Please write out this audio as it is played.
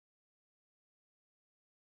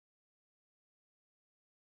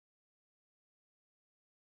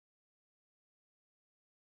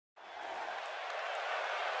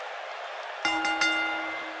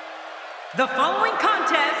The following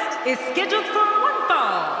contest is scheduled for one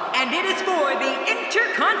fall, and it is for the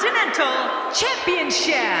Intercontinental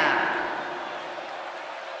Championship.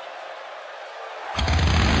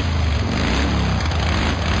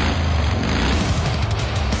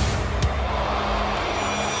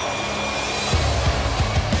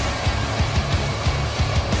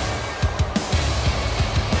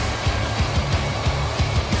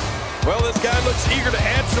 Well, this guy looks eager to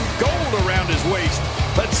add some gold around his waist.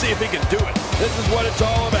 Let's see if he can do it. This is what it's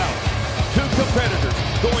all about. Two competitors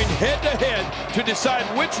going head-to-head to decide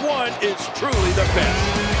which one is truly the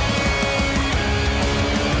best.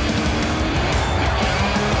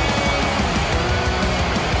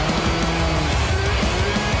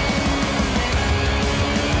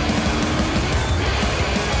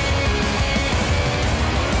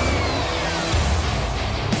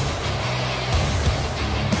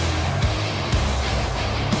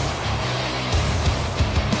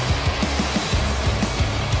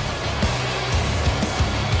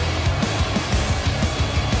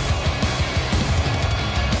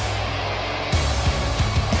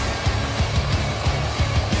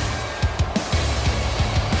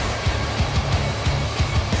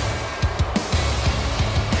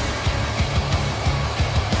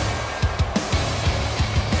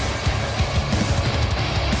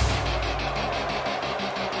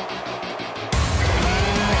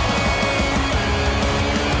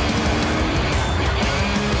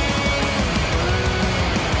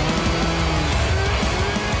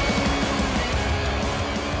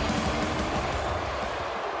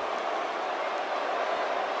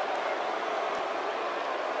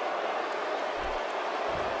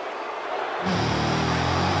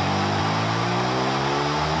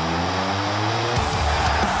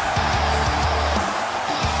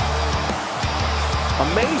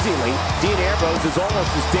 Amazingly, Dean Ambrose is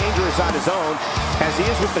almost as dangerous on his own as he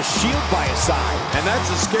is with the Shield by his side. And that's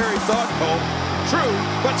a scary thought, Cole. True,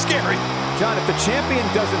 but scary. John, if the champion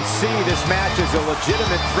doesn't see this match as a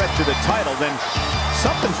legitimate threat to the title, then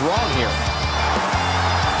something's wrong here.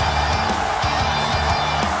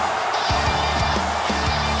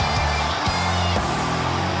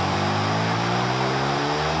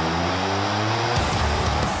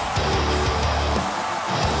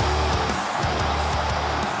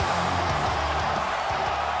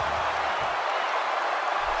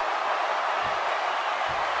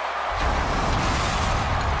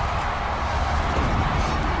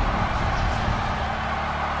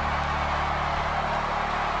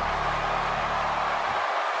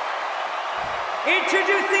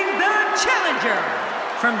 Introducing the challenger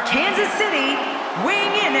from Kansas City,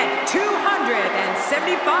 weighing in at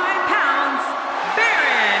 275 pounds,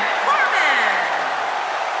 Corbin.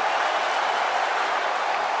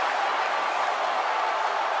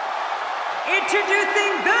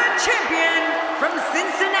 Introducing the champion from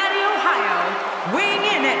Cincinnati, Ohio, weighing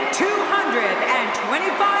in at 225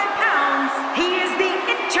 pounds, he is the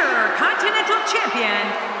Intercontinental Champion,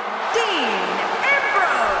 Dean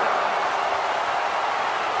Ambrose.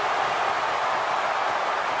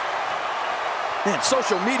 Man,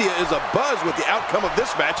 social media is abuzz with the outcome of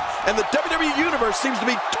this match, and the WWE Universe seems to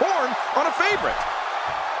be torn on a favorite.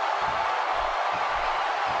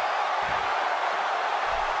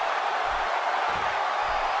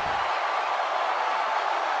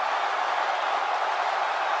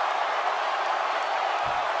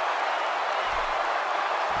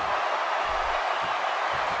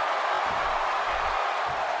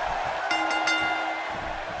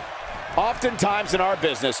 Oftentimes in our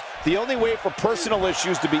business, the only way for personal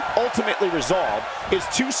issues to be ultimately resolved is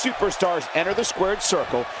two superstars enter the squared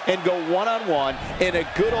circle and go one-on-one in a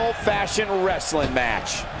good old-fashioned wrestling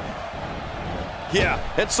match. Yeah,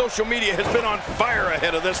 and social media has been on fire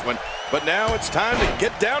ahead of this one, but now it's time to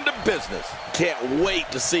get down to business. Can't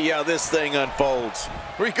wait to see how this thing unfolds.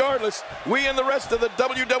 Regardless, we and the rest of the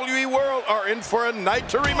WWE world are in for a night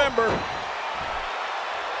to remember.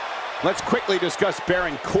 Let's quickly discuss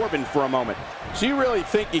Baron Corbin for a moment. Do you really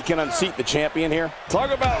think he can unseat the champion here? Talk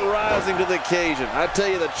about rising to the occasion. I tell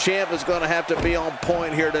you, the champ is going to have to be on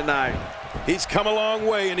point here tonight. He's come a long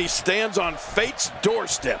way, and he stands on fate's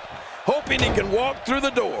doorstep, hoping he can walk through the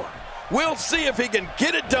door. We'll see if he can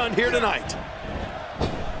get it done here tonight.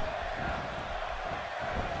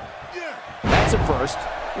 That's a first.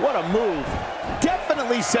 What a move.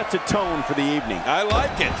 Definitely sets a tone for the evening. I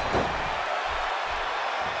like it.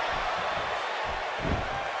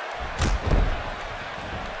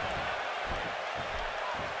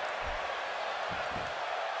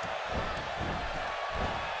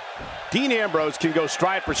 Dean Ambrose can go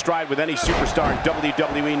stride for stride with any superstar in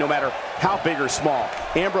WWE, no matter how big or small.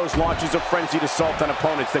 Ambrose launches a frenzied assault on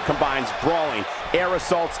opponents that combines brawling, air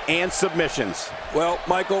assaults, and submissions. Well,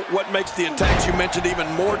 Michael, what makes the attacks you mentioned even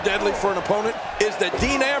more deadly for an opponent is that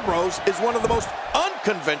Dean Ambrose is one of the most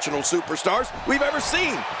unconventional superstars we've ever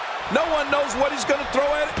seen. No one knows what he's going to throw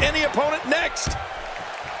at any opponent next.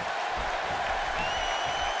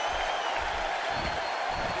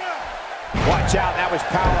 Watch out, that was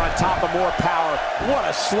power on top of more power. What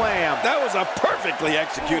a slam. That was a perfectly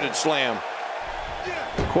executed slam.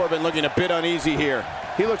 Corbin looking a bit uneasy here.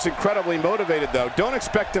 He looks incredibly motivated, though. Don't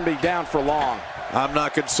expect him to be down for long. I'm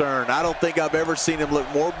not concerned. I don't think I've ever seen him look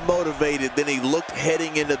more motivated than he looked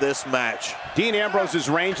heading into this match. Dean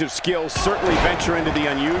Ambrose's range of skills certainly venture into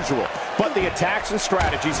the unusual, but the attacks and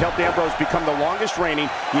strategies helped Ambrose become the longest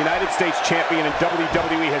reigning United States champion in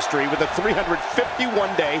WWE history with a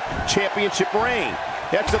 351-day championship reign.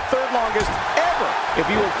 That's the third longest ever if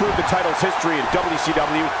you include the title's history in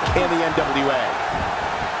WCW and the NWA.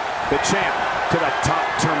 The champ to the top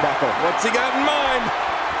turnbuckle. What's he got in mind?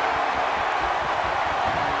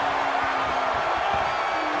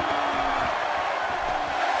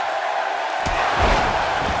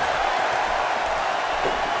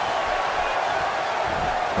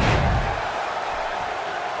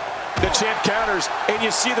 The champ counters, and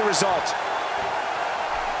you see the result.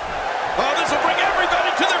 Oh, this will bring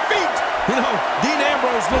everybody to their feet. You know, Dean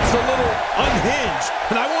Ambrose looks a little unhinged,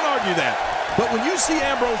 and I won't argue that. But when you see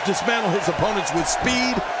Ambrose dismantle his opponents with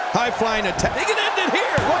speed, high-flying attack, they can end it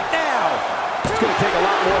here. What now? It's going to take a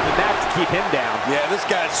lot more than that to keep him down. Yeah, this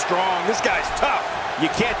guy's strong. This guy's tough.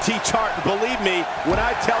 You can't teach heart, and believe me when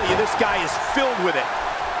I tell you this guy is filled with it.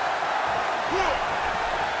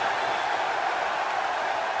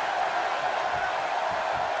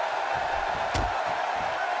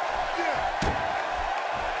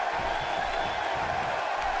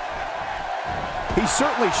 He's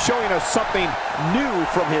certainly showing us something new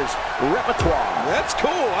from his repertoire. That's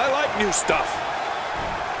cool. I like new stuff.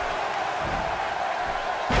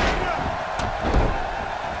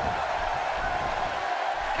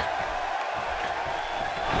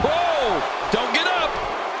 Whoa! Don't get up.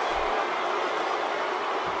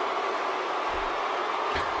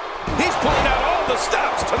 He's pulling out all the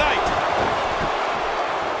stops tonight.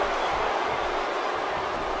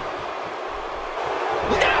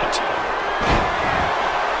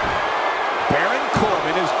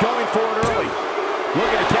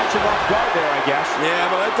 Looking to catch him off guard there, I guess. Yeah,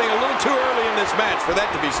 but I think a little too early in this match for that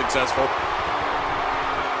to be successful.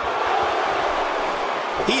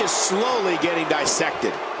 He is slowly getting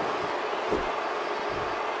dissected.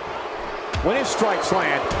 When his strikes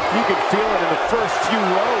land, you can feel it in the first few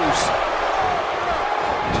rows.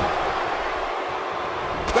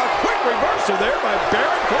 The quick reversal there by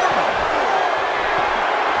Baron Corbin.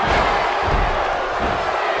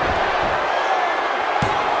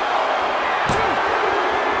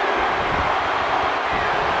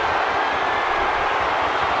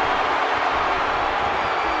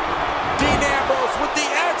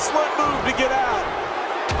 Move to get out.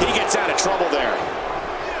 He gets out of trouble there.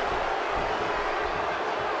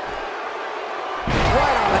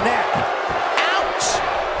 Right on the neck. Ouch!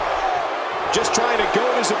 Just trying to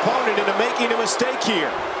goad his opponent into making a mistake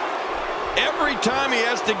here. Every time he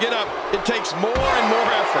has to get up, it takes more and more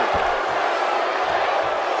effort.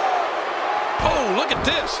 Oh, look at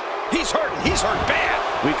this. He's hurting. He's hurt bad.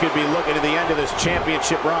 We could be looking at the end of this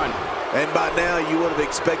championship run. And by now, you would have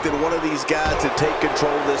expected one of these guys to take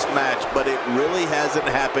control of this match, but it really hasn't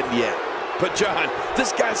happened yet. But, John,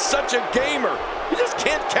 this guy's such a gamer. You just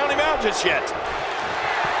can't count him out just yet.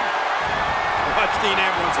 Watch Dean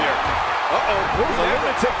Ambrose here. Uh-oh. He's a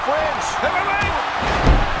lunatic fringe.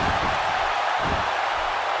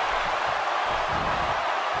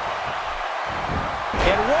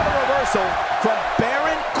 And what a reversal from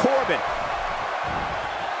Baron Corbin.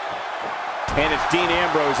 And it's Dean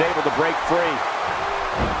Ambrose able to break free.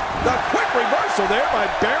 The quick reversal there by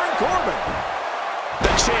Baron Corbin.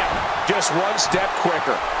 The champ just one step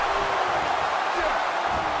quicker.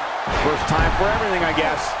 First time for everything, I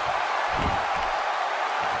guess.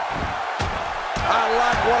 I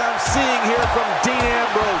like what I'm seeing here from Dean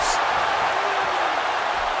Ambrose.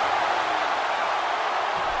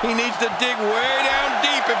 He needs to dig way down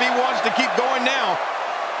deep if he wants to keep going now.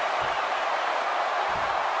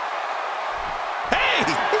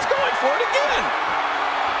 He's going for it again.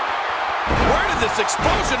 Where did this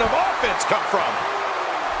explosion of offense come from?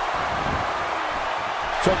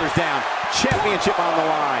 Shoulders down. Championship on the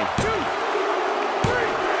line.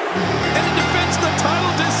 And he defends the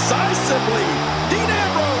title decisively. Dean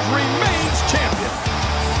Ambrose remains champion.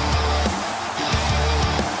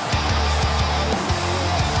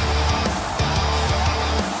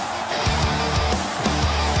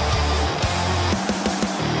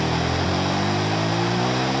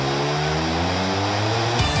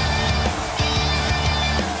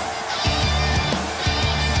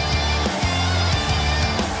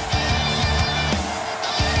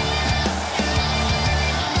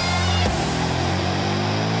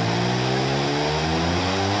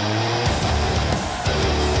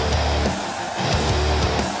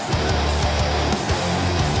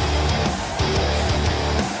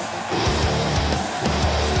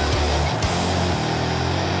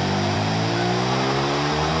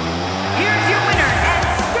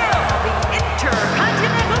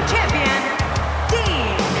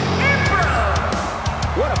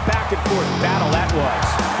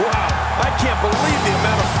 believe the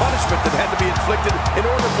amount of punishment that had to be inflicted in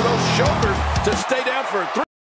order for those shoulders to stay down for a 3.